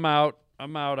announcements. I'm out.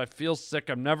 I feel sick.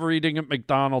 I'm never eating at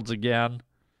McDonald's again.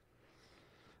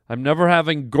 I'm never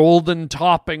having golden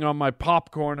topping on my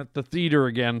popcorn at the theater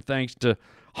again, thanks to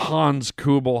Hans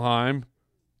Kubelheim.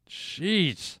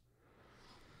 Jeez.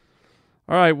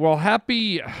 All right, well,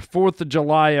 happy 4th of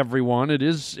July, everyone. It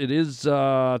is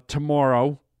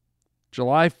tomorrow,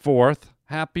 July 4th.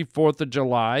 Happy 4th of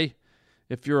July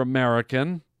if you're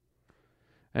American.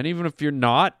 And even if you're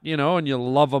not, and you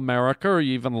love America or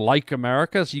you even like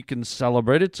America, so you can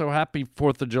celebrate it. So happy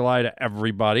 4th of July to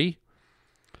everybody.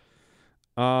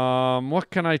 What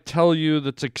can I tell you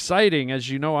that's exciting? As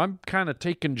you know, I'm kind of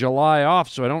taking July off,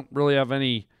 so I don't really have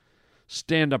any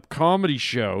stand-up comedy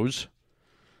shows.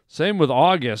 Same with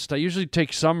August. I usually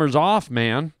take summers off,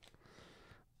 man.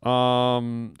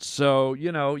 So,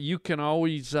 you can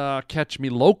always catch me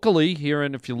locally here,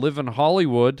 and if you live in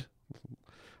Hollywood,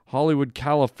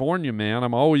 California, man,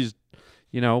 I'm always,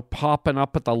 popping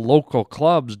up at the local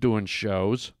clubs doing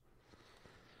shows.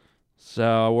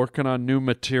 So working on new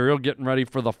material, getting ready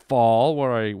for the fall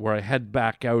where I head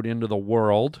back out into the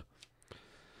world.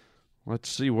 Let's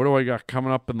see, what do I got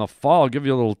coming up in the fall? I'll give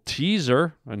you a little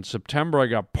teaser. In September, I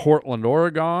got Portland,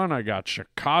 Oregon. I got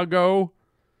Chicago.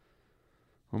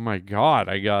 Oh, my God.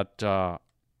 I got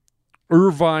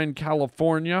Irvine,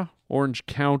 California, Orange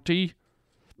County.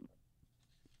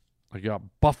 I got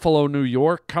Buffalo, New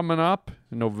York coming up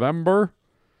in November.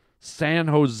 San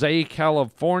Jose,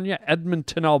 California.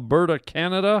 Edmonton, Alberta,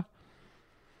 Canada.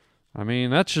 I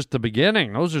mean, that's just the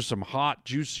beginning. Those are some hot,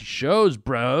 juicy shows,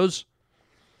 bros.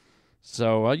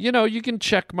 So, you can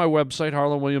check my website,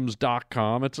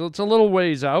 harlanwilliams.com. It's a little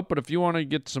ways out, but if you want to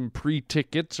get some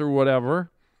pre-tickets or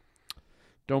whatever,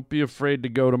 don't be afraid to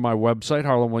go to my website,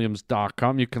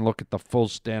 harlanwilliams.com. You can look at the full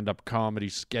stand-up comedy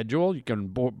schedule. You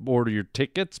can order your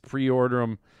tickets, pre-order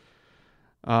them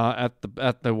at the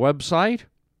website.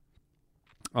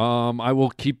 I will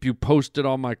keep you posted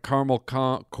on my Caramel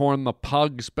Corn the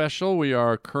Pug special. We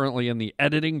are currently in the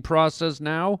editing process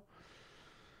now.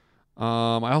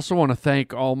 I also want to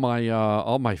thank all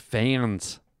my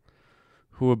fans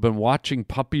who have been watching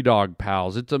Puppy Dog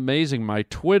Pals. It's amazing. My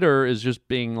Twitter is just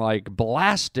being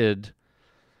blasted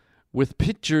with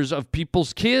pictures of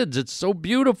people's kids. It's so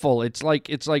beautiful. It's like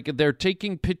they're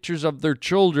taking pictures of their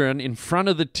children in front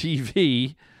of the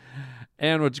TV.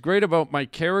 And what's great about my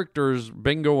characters,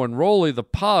 Bingo and Rolly, the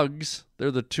pugs, they're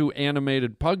the two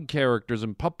animated pug characters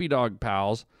in Puppy Dog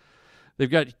Pals.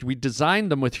 We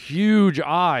designed them with huge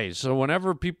eyes. So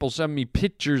whenever people send me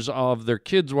pictures of their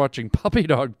kids watching Puppy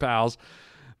Dog Pals,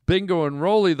 Bingo and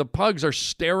Rolly, the pugs, are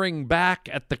staring back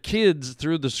at the kids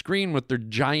through the screen with their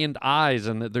giant eyes.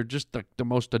 And they're just the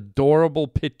most adorable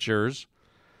pictures.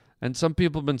 And some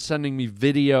people have been sending me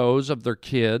videos of their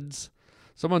kids.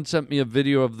 Someone sent me a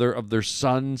video of their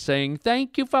son saying,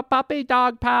 "Thank you for Puppy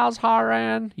Dog Pals,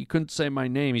 Haran." He couldn't say my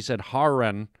name. He said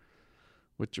Haran,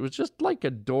 which was just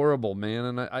adorable, man.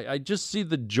 And I just see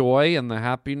the joy and the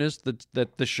happiness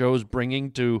that the show's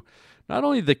bringing to not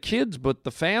only the kids, but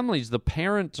the families. The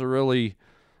parents are really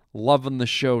loving the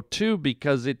show, too,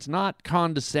 because it's not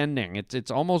condescending.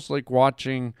 It's almost like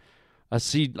watching a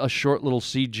short little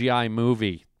CGI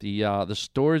movie. The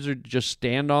stories are just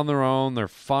stand on their own. They're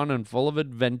fun and full of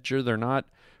adventure. They're not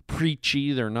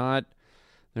preachy. They're not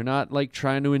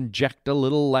trying to inject a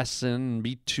little lesson and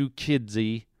be too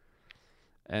kidsy.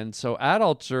 And so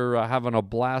adults are having a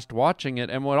blast watching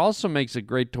it. And what also makes it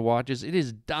great to watch is it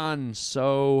is done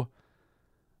so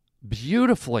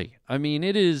beautifully. I mean,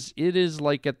 it is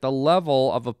like at the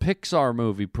level of a Pixar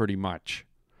movie, pretty much.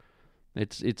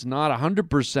 It's not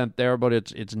 100% there, but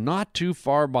it's not too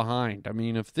far behind. I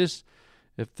mean, if this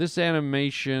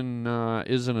animation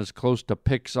isn't as close to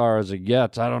Pixar as it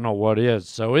gets, I don't know what is.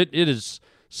 So it is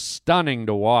stunning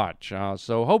to watch.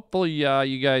 So hopefully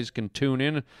you guys can tune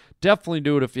in. Definitely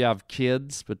do it if you have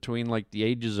kids between the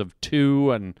ages of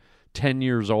 2 and 10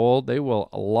 years old. They will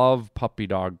love Puppy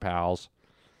Dog Pals.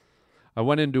 I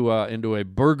went into a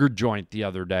burger joint the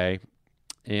other day,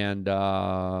 and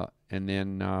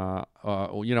then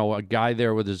a guy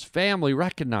there with his family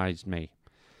recognized me,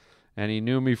 and he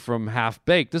knew me from Half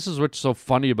Baked. This is what's so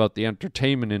funny about the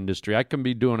entertainment industry. I can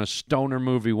be doing a stoner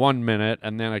movie 1 minute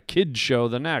and then a kid show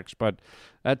the next, but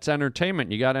that's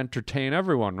entertainment. You got to entertain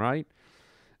everyone, right?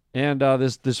 And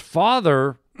this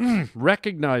father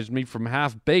recognized me from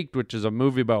Half Baked, which is a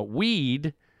movie about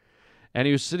weed. And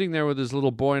he was sitting there with his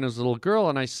little boy and his little girl,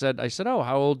 and I said, "Oh,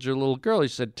 how old's your little girl?" He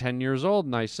said, 10 years old.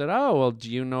 And I said, "Oh, well, do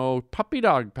you know Puppy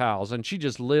Dog Pals?" And she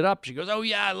just lit up. She goes, "Oh,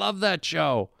 yeah, I love that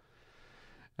show."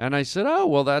 And I said, "Oh,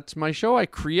 well, that's my show. I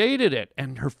created it."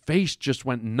 And her face just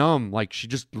went numb. She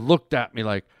just looked at me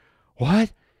like,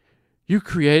 "What? You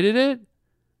created it?"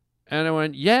 And I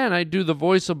went, "Yeah," and I do the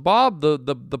voice of Bob,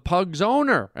 the pug's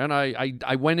owner. And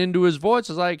I went into his voice.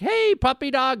 I was like, "Hey,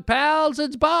 Puppy Dog Pals,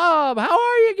 it's Bob. How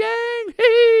are you, gang?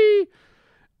 Hey."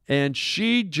 And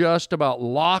she just about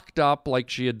locked up like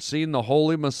she had seen the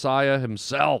Holy Messiah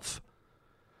himself.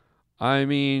 I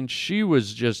mean, she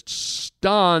was just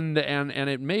stunned, and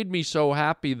it made me so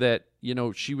happy that,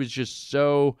 she was just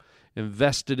so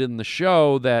invested in the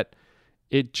show that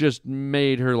it just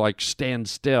made her stand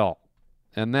still.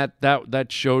 And that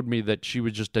showed me that she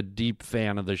was just a deep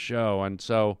fan of the show. And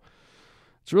so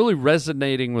it's really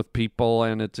resonating with people,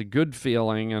 and it's a good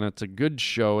feeling, and it's a good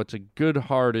show. It's a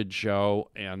good-hearted show.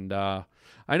 And I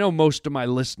know most of my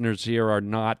listeners here are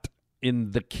not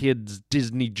in the kids'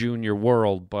 Disney Junior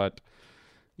world, but,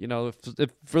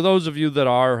 if for those of you that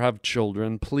have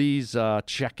children, please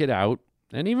check it out.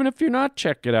 And even if you're not,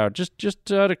 check it out. Just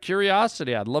out of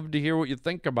curiosity, I'd love to hear what you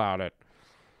think about it.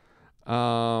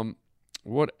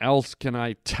 What else can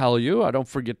I tell you? Don't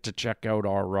forget to check out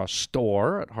our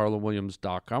store at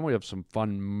harlanwilliams.com. We have some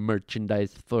fun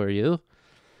merchandise for you.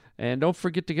 And don't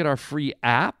forget to get our free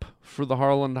app for the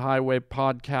Harland Highway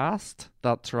Podcast.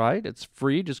 That's right. It's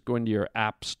free. Just go into your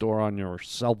app store on your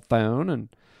cell phone and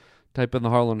type in the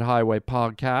Harland Highway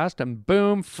Podcast. And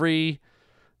boom, free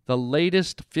The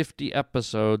latest 50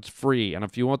 episodes free. And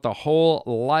if you want the whole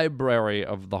library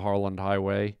of the Harland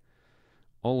Highway,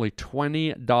 only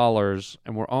 $20,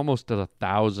 and we're almost at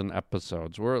 1,000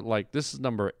 episodes. We're like, this is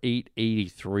number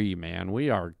 883, man. We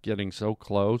are getting so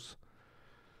close.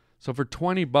 So for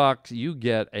 $20, you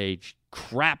get a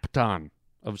crap ton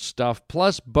of stuff,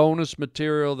 plus bonus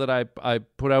material that I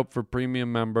put out for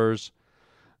premium members.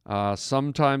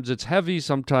 Sometimes it's heavy,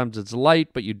 sometimes it's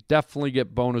light, but you definitely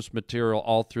get bonus material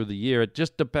all through the year. It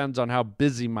just depends on how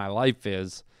busy my life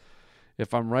is.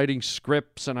 If I'm writing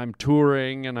scripts and I'm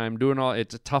touring and I'm doing all,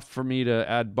 it's tough for me to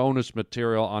add bonus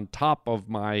material on top of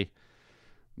my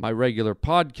regular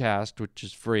podcast, which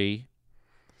is free.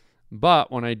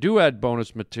 But when I do add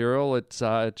bonus material, it's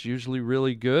usually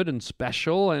really good and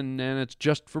special, and it's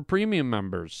just for premium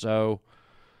members. So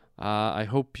I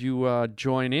hope you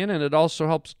join in, and it also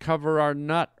helps cover our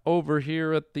nut over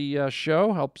here at the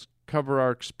show, helps cover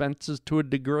our expenses to a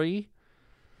degree.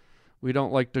 We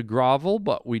don't like to grovel,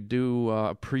 but we do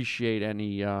appreciate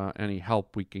any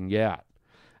help we can get.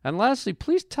 And lastly,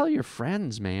 please tell your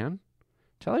friends, man.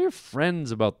 Tell your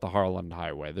friends about the Harland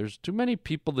Highway. There's too many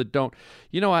people that don't.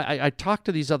 You know, I talk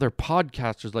to these other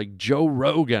podcasters like Joe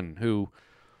Rogan,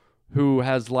 who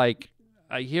has like,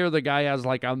 I hear the guy has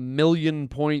like 1.3 million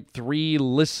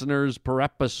listeners per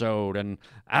episode, and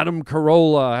Adam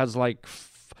Carolla has like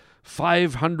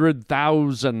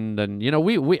 500,000, and you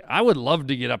know, I would love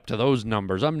to get up to those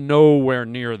numbers. I'm nowhere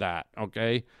near that,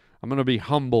 okay? I'm going to be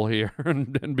humble here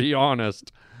and be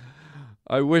honest.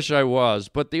 I wish I was,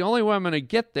 but the only way I'm going to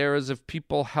get there is if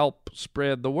people help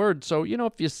spread the word. So, you know,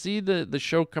 if you see the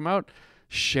show come out,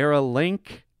 share a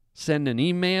link, send an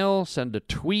email, send a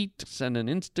tweet, send an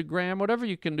Instagram, whatever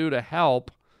you can do to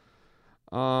help.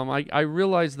 I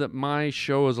realize that my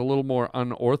show is a little more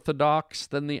unorthodox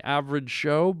than the average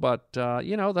show, but,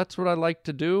 you know, that's what I like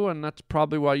to do, and that's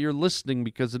probably why you're listening,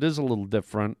 because it is a little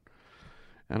different.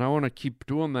 And I want to keep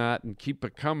doing that and keep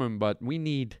it coming, but we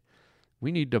need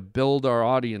to build our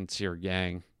audience here,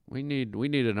 gang. We need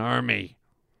an army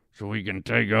so we can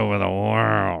take over the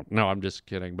world. No, I'm just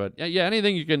kidding. But, yeah,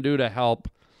 anything you can do to help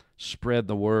spread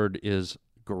the word is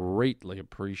greatly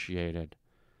appreciated.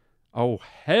 Oh,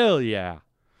 hell yeah.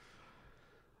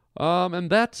 And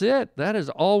that's it. That is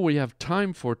all we have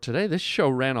time for today. This show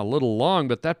ran a little long,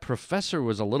 but that professor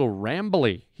was a little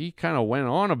rambly. He kind of went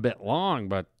on a bit long,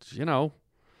 but, you know,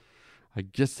 I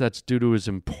guess that's due to his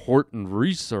important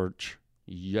research.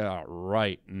 Yeah,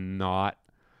 right, not.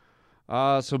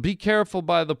 So be careful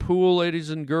by the pool, ladies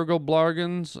and gurgle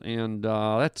blargans, and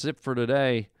that's it for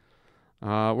today.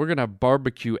 We're going to have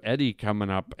Barbecue Eddie coming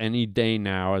up any day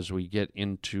now as we get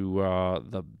into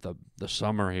the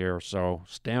summer here. So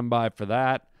stand by for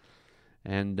that.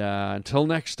 And until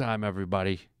next time,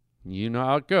 everybody, you know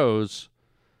how it goes.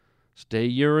 Stay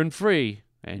urine-free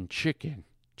and chicken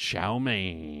chow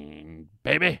mein,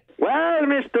 baby. Well,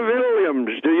 Mr.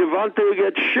 Williams, do you want to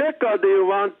get sick or do you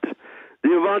want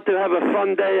to have a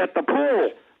fun day at the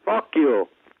pool? Fuck you.